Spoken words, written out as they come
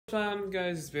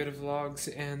Guys, it's Beta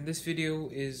Vlogs, and this video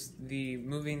is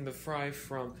moving the fry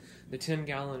from the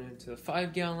 10-gallon into the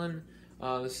 5-gallon.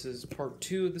 This is part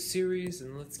 2 of the series,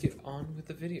 and let's get on with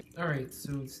the video. Alright,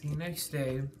 so it's the next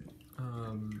day.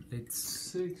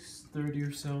 It's 6:30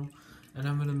 or so, and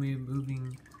I'm gonna be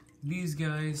moving these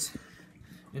guys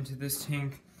into this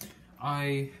tank.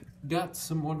 I got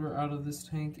some water out of this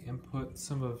tank and put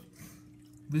some of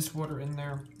this water in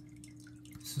there.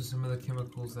 So some of the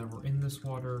chemicals that were in this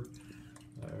water,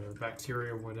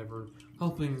 bacteria, whatever,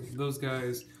 helping those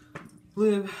guys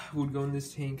live, would go in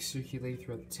this tank, circulate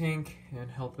throughout the tank,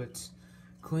 and help it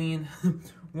clean.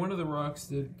 One of the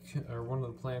rocks one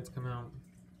of the plants come out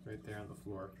right there on the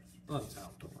floor. Well, it's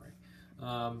out, don't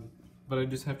worry. But I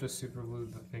just have to super glue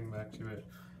the thing back to it.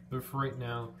 But for right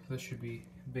now, this should be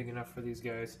big enough for these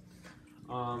guys.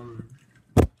 So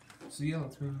yeah,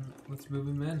 let's move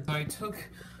them in. So I took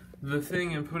the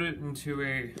thing and put it into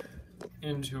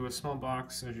a small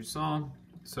box, as you saw,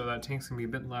 so that tank's gonna be a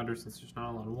bit louder since there's not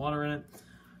a lot of water in it.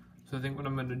 So I think what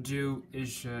I'm gonna do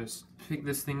is just pick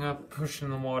this thing up, push it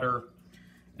in the water,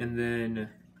 and then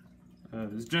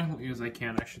as gently as I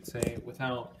can, I should say,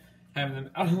 without having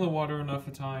them out of the water enough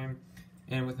of time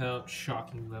and without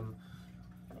shocking them.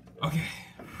 Okay.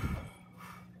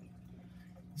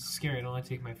 This is scary. I don't want to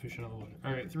take my fish out of the water.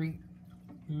 Alright, 3,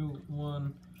 2,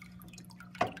 1.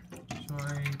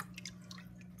 Sorry.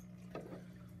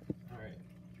 Alright.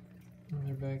 And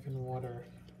they're back in the water.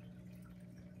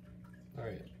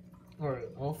 Alright. Alright,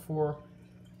 all 4.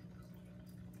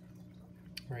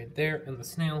 Right there, and the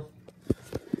snail.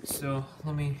 So,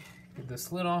 let me get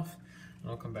this lid off,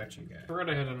 and I'll come back to you guys. I forgot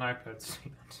I had an iPad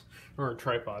stand, or a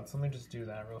tripod, so let me just do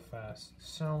that real fast.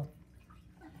 So,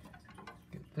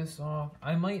 get this off.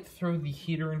 I might throw the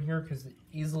heater in here, because it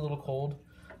is a little cold.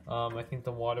 I think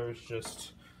the water is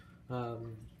just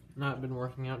not been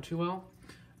working out too well.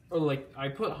 Or like, I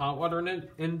put hot water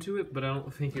into it, but I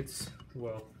don't think it's,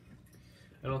 well,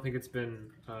 I don't think it's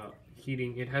been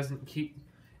heating. It hasn't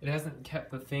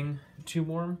kept the thing too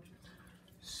warm.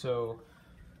 So,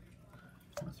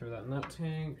 I'll throw that in that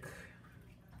tank.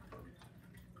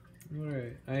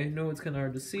 Alright, I know it's kind of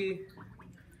hard to see,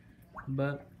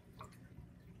 but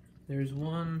there's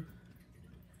 1,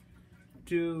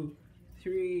 2,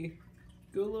 3,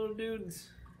 go little dudes.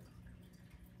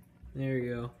 There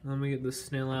you go. Let me get this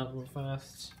snail out real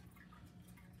fast.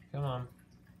 Come on.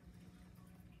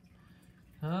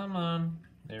 Come on.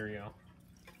 There we go.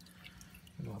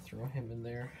 And I'll throw him in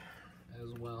there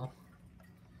as well.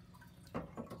 I'm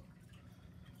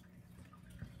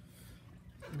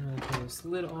gonna put this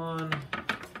lid on.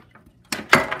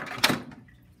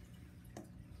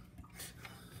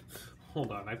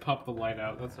 Hold on, I popped the light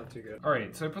out. That's not too good.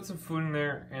 Alright, so I put some food in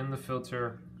there and the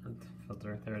filter.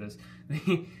 There it is.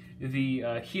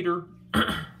 The heater.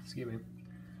 Excuse me.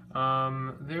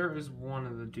 There is one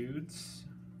of the dudes.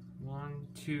 1,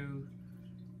 2,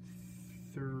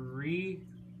 3.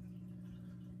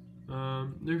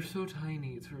 They're so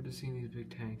tiny, it's hard to see in these big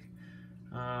tanks.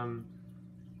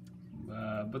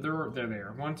 But they're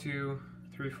there. 1, 2,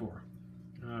 3, 4.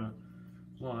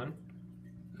 1,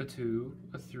 a 2,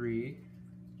 a 3,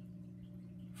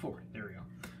 4. There we go.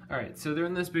 Alright, so they're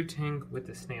in this big tank with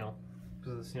the snail,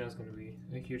 because the snail is going to be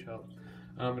a huge help.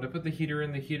 But I put the heater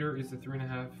in. The heater is a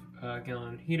 3.5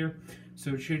 gallon heater,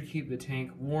 so it should keep the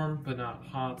tank warm but not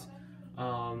hot,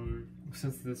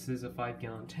 since this is a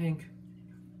 5-gallon tank.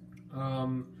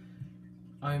 I'm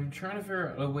trying to figure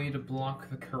out a way to block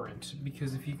the current,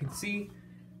 because if you can see,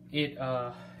 it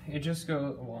just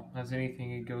goes, well, as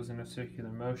anything, it goes in a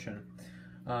circular motion.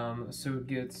 So it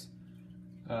gets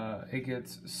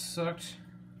sucked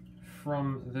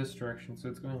from this direction, so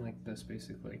it's going like this,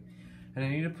 basically. And I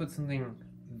need to put something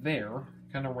there,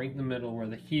 kind of right in the middle where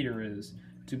the heater is,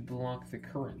 to block the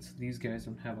currents. These guys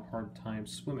don't have a hard time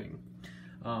swimming,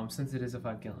 since it is a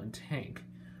 5-gallon tank.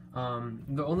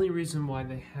 The only reason why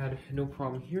they had no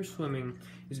problem here swimming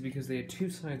is because they had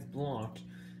 2 sides blocked,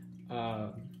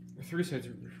 3 sides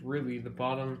really, the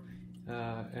bottom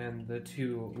and the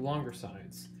 2 longer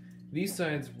sides. These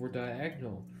sides were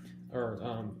diagonal,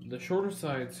 or the shorter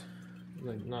sides,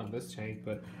 like not this tank,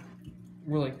 but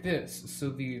were like this,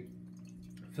 so the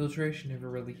filtration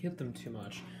never really hit them too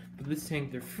much. But this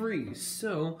tank, they're free,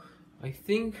 so I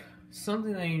think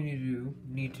something I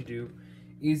need to do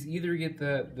is either get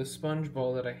the sponge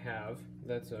ball that I have,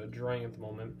 that's drying at the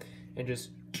moment, and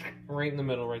just right in the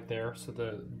middle right there, so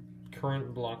the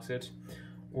current blocks it,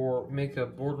 or make a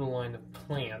borderline of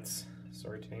plants,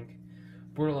 sorry tank,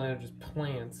 borderline of just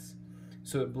plants,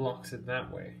 so it blocks it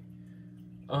that way.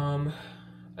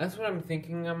 That's what I'm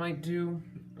thinking I might do,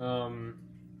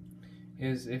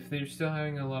 is if they're still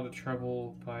having a lot of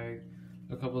trouble by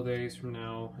a couple of days from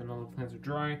now and all the plants are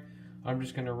dry, I'm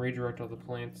just going to redirect all the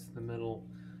plants to the middle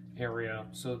area.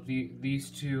 So these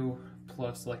two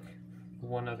plus like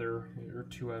one other or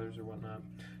two others or whatnot.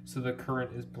 So the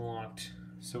current is blocked.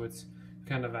 So it's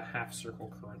kind of a half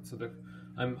circle current. So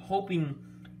I'm hoping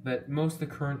that most of the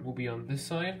current will be on this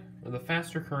side, or the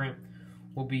faster current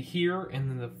will be here, and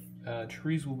then the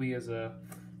trees will be as a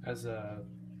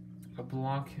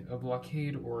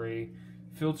blockade or a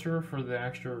filter for the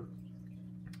extra,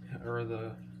 or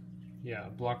the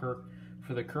blocker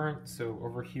for the current. So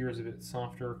over here is a bit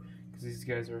softer because these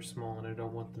guys are small and I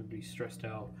don't want them to be stressed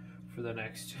out for the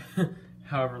next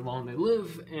however long they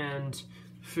live, and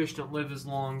fish don't live as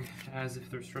long as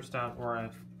if they're stressed out or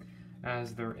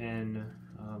as they're in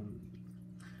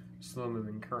slow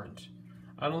moving current.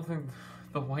 I don't think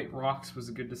the white rocks was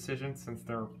a good decision since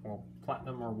they're, well,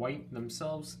 platinum or white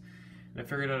themselves, and I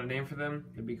figured out a name for them.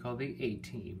 It'd be called the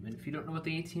A-Team. And if you don't know what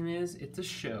the A-Team is, it's a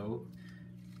show.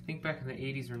 I think back in the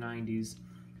 80s or 90s.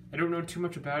 I don't know too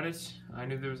much about it. I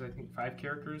knew there was, I think, 5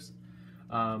 characters,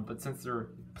 but since they're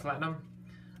platinum,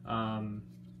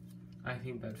 I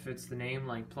think that fits the name.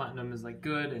 Like platinum is like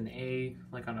good, and A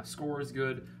like on a score is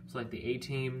good. So like the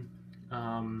A-Team,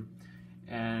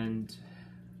 and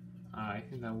I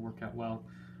think that will work out well.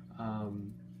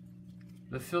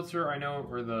 The filter, I know,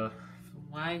 or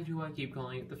why do I keep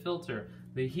calling it the filter?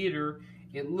 The heater,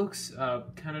 it looks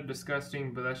kind of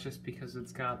disgusting, but that's just because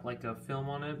it's got like a film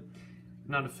on it.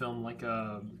 Not a film, like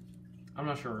a, I'm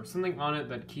not sure, something on it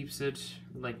that keeps it,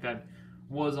 like that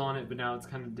was on it, but now it's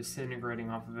kind of disintegrating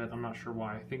off of it. I'm not sure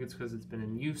why. I think it's because it's been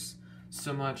in use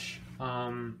so much.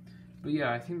 But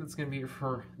yeah, I think that's going to be it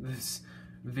for this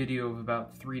video of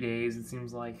about 3 days, it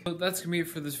seems like. So that's gonna be it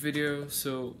for this video.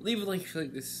 So leave a like if you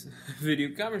like this video,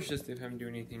 comment just if I'm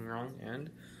doing anything wrong,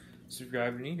 and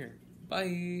subscribe if you're new here.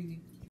 Bye.